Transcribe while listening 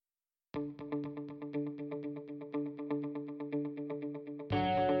All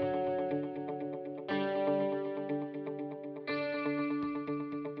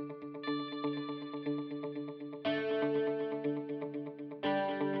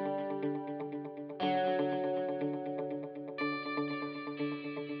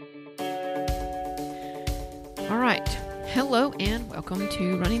right. Hello and welcome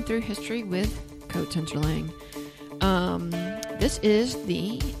to Running Through History with Coach Tenterlang. This is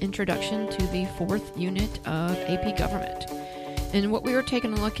the introduction to the fourth unit of AP Government. And what we are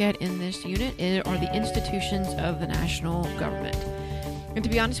taking a look at in this unit are the institutions of the national government. And to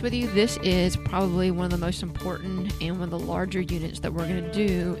be honest with you, this is probably one of the most important and one of the larger units that we're going to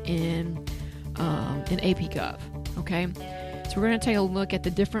do in AP Gov. Okay? So we're going to take a look at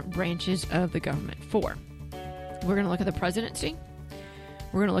the different branches of the government. We're going to look at the presidency.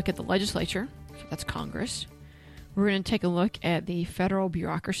 We're going to look at the legislature. So that's Congress. We're going to take a look at the federal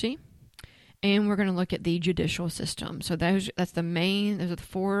bureaucracy. And we're going to look at the judicial system. So that's the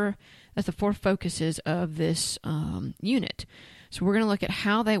four focuses of this unit. So we're going to look at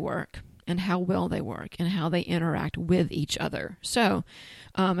how they work and how well they work and how they interact with each other. So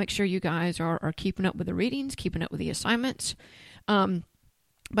make sure you guys are keeping up with the readings, keeping up with the assignments. But I'm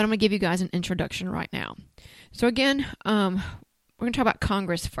going to give you guys an introduction right now. So again, we're going to talk about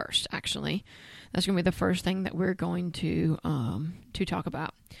Congress first, actually. That's going to be the first thing that we're going to talk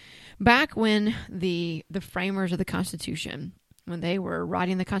about. Back when the framers of the Constitution, when they were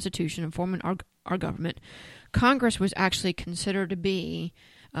writing the Constitution and forming our government, Congress was actually considered to be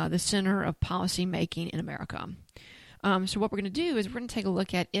the center of policy making in America. So what we're going to do is we're going to take a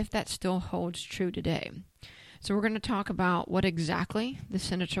look at if that still holds true today. So we're going to talk about what exactly the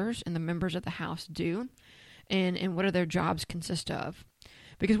senators and the members of the House do and what do their jobs consist of.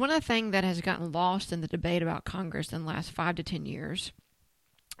 Because one of the things that has gotten lost in the debate about Congress in the last 5 to 10 years,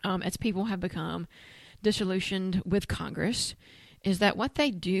 as people have become disillusioned with Congress, is that what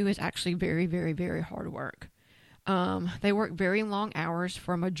they do is actually very, very, very hard work. They work very long hours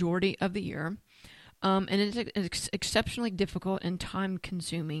for a majority of the year, and it's an exceptionally difficult and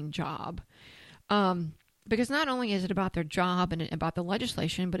time-consuming job. Because not only is it about their job and about the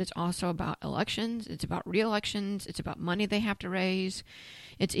legislation, but it's also about elections, it's about re-elections, it's about money they have to raise.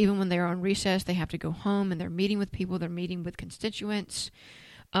 It's even when they're on recess, they have to go home and they're meeting with people, they're meeting with constituents.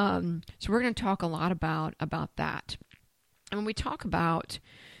 So we're going to talk a lot about that. And when we talk about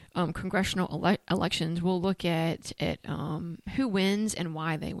congressional elections, we'll look at who wins and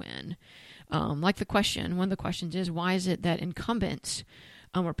why they win. Like one of the questions is, why is it that incumbents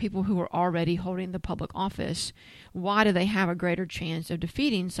or people who are already holding the public office, why do they have a greater chance of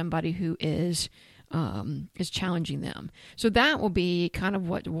defeating somebody who is challenging them? So that will be kind of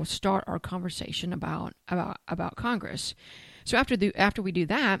what will start our conversation about Congress. So after we do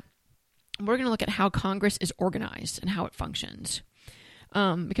that, we're going to look at how Congress is organized and how it functions.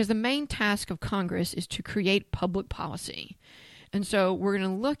 Because the main task of Congress is to create public policy. And so we're going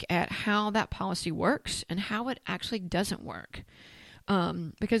to look at how that policy works and how it actually doesn't work.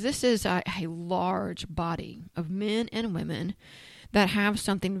 Because this is a large body of men and women that have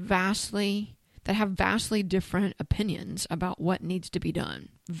vastly different opinions about what needs to be done.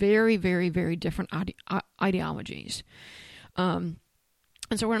 Very, very, very different ideologies. And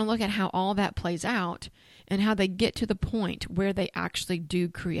so we're going to look at how all that plays out and how they get to the point where they actually do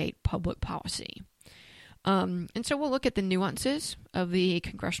create public policy. And so we'll look at the nuances of the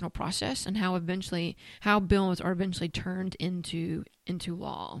congressional process and how bills are eventually turned into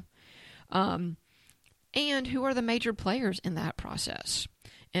law. And who are the major players in that process?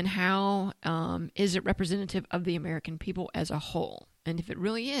 And how is it representative of the American people as a whole? And if it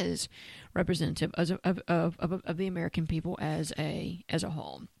really is representative of the American people as a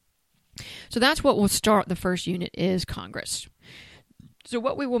whole. So that's what we'll start. The first unit is Congress. So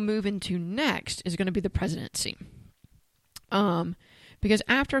what we will move into next is going to be the presidency. Because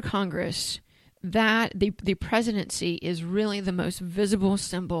after Congress, the presidency is really the most visible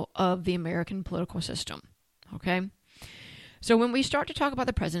symbol of the American political system. Okay? So when we start to talk about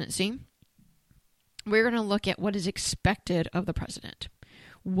the presidency, we're going to look at what is expected of the president.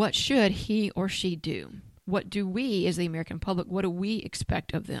 What should he or she do? What do we, as the American public, what do we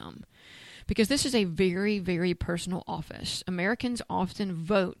expect of them? Because this is a very, very personal office. Americans often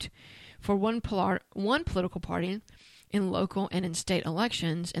vote for one political party in local and in state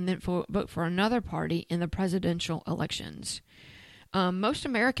elections, and then vote for another party in the presidential elections. Most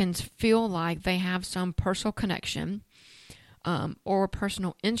Americans feel like they have some personal connection or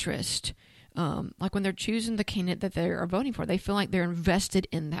personal interest. Like when they're choosing the candidate that they are voting for, they feel like they're invested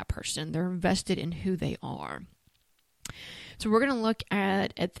in that person. They're invested in who they are. So we're going to look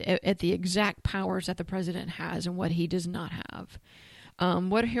at the exact powers that the president has and what he does not have.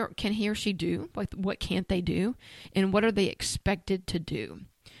 What can he or she do? What can't they do? And what are they expected to do?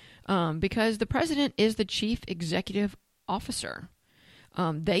 Because the president is the chief executive officer.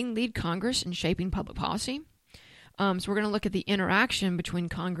 They lead Congress in shaping public policy. So we're going to look at the interaction between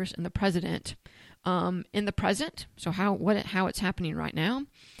Congress and the president in the present, so how it's happening right now,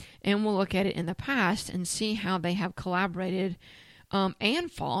 and we'll look at it in the past and see how they have collaborated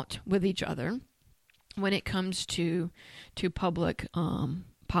and fought with each other when it comes to public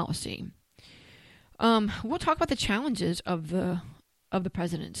policy. We'll talk about the challenges of the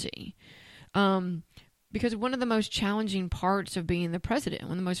presidency. Because one of the most challenging parts of being the president,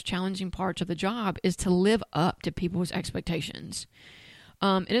 one of the most challenging parts of the job is to live up to people's expectations.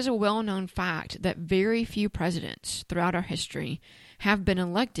 It is a well-known fact that very few presidents throughout our history have been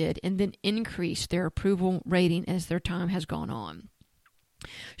elected and then increased their approval rating as their time has gone on.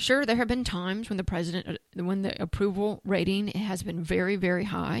 Sure, there have been times when the approval rating has been very, very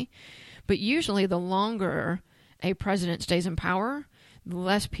high, but usually the longer a president stays in power, the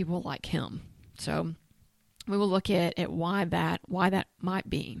less people like him. So we will look at why that might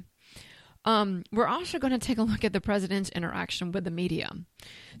be. We're also going to take a look at the president's interaction with the media.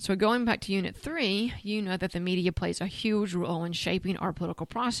 So going back to Unit 3, you know that the media plays a huge role in shaping our political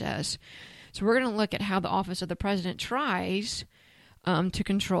process. So we're going to look at how the office of the president tries to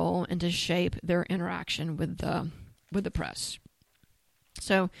control and to shape their interaction with the press.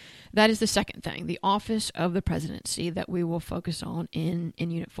 So that is the second thing, the office of the presidency, that we will focus on in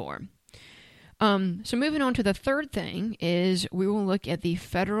Unit 4. So moving on to the third thing is we will look at the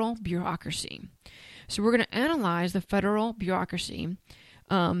federal bureaucracy. So we're going to analyze the federal bureaucracy.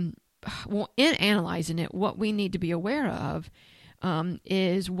 In analyzing it, what we need to be aware of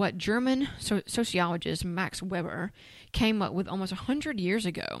is what German sociologist Max Weber came up with almost 100 years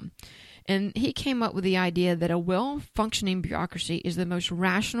ago. And he came up with the idea that a well-functioning bureaucracy is the most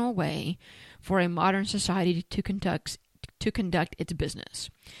rational way for a modern society to conduct its business.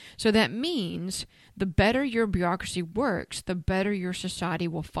 So that means the better your bureaucracy works, the better your society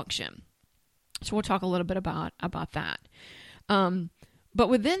will function. So we'll talk a little bit about that. But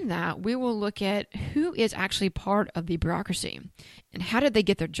within that, we will look at who is actually part of the bureaucracy and how did they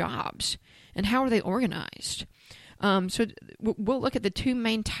get their jobs and how are they organized. So we'll look at the two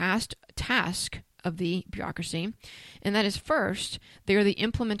main tasks of the bureaucracy, and that is first, they are the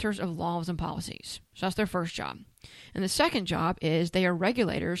implementers of laws and policies. So that's their first job. And the second job is they are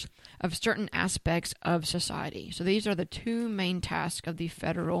regulators of certain aspects of society. So these are the two main tasks of the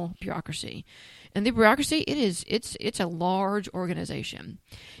federal bureaucracy. And the bureaucracy, it's a large organization.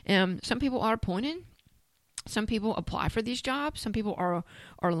 Some people are appointed. Some people apply for these jobs. Some people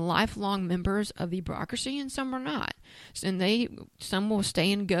are lifelong members of the bureaucracy, and some are not. And some will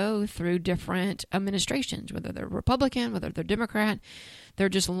stay and go through different administrations, whether they're Republican, whether they're Democrat. They're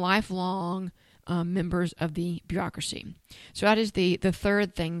just lifelong members of the bureaucracy. So that is the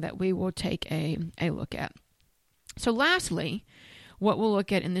third thing that we will take a look at. So lastly, what we'll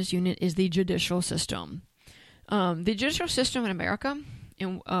look at in this unit is the judicial system. The judicial system in America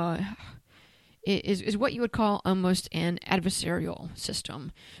is what you would call almost an adversarial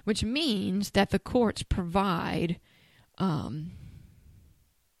system, which means that the courts provide an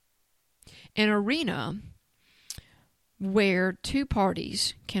arena where two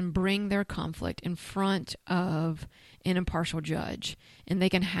parties can bring their conflict in front of an impartial judge, and they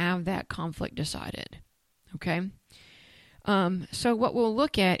can have that conflict decided. Okay? So what we'll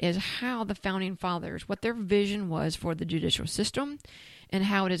look at is how the Founding Fathers, what their vision was for the judicial system, and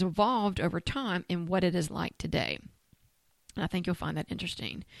how it has evolved over time and what it is like today. And I think you'll find that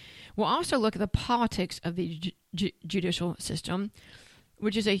interesting. We'll also look at the politics of the judicial system,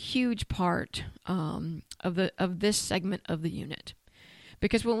 which is a huge part of this segment of the unit,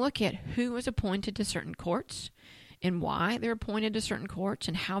 because we'll look at who is appointed to certain courts and why they're appointed to certain courts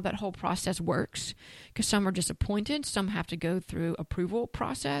and how that whole process works, because some are just appointed, some have to go through approval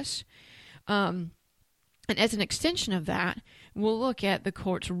process. And as an extension of that, we'll look at the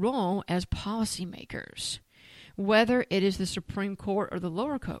court's role as policymakers. Whether it is the Supreme Court or the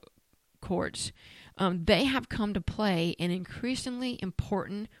lower courts, they have come to play an increasingly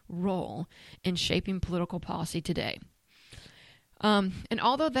important role in shaping political policy today. And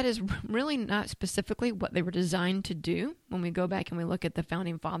although that is really not specifically what they were designed to do, when we go back and we look at the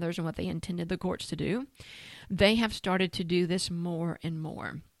Founding Fathers and what they intended the courts to do, they have started to do this more and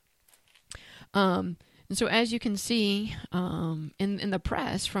more. And so as you can see in the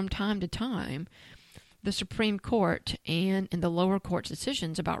press from time to time, the Supreme Court and the lower court's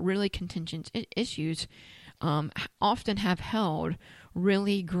decisions about really contentious issues often have held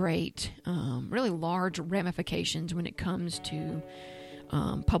really great, really large ramifications when it comes to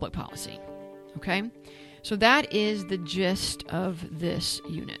public policy. Okay? So that is the gist of this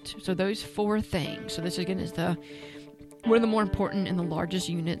unit. So those 4 things. So this, again, is one of the more important and the largest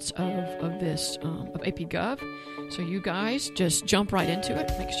units of this, of AP Gov. So you guys just jump right into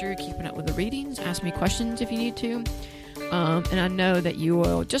it. Make sure you're keeping up with the readings. Ask me questions if you need to. And I know that you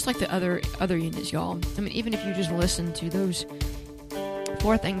will, just like the other units, y'all. I mean, even if you just listen to those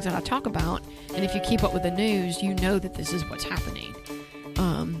 4 things that I talk about, and if you keep up with the news, you know that this is what's happening.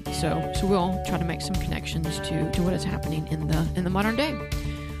 So we'll try to make some connections to what is happening in the modern day.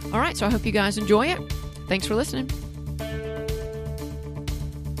 All right, so I hope you guys enjoy it. Thanks for listening.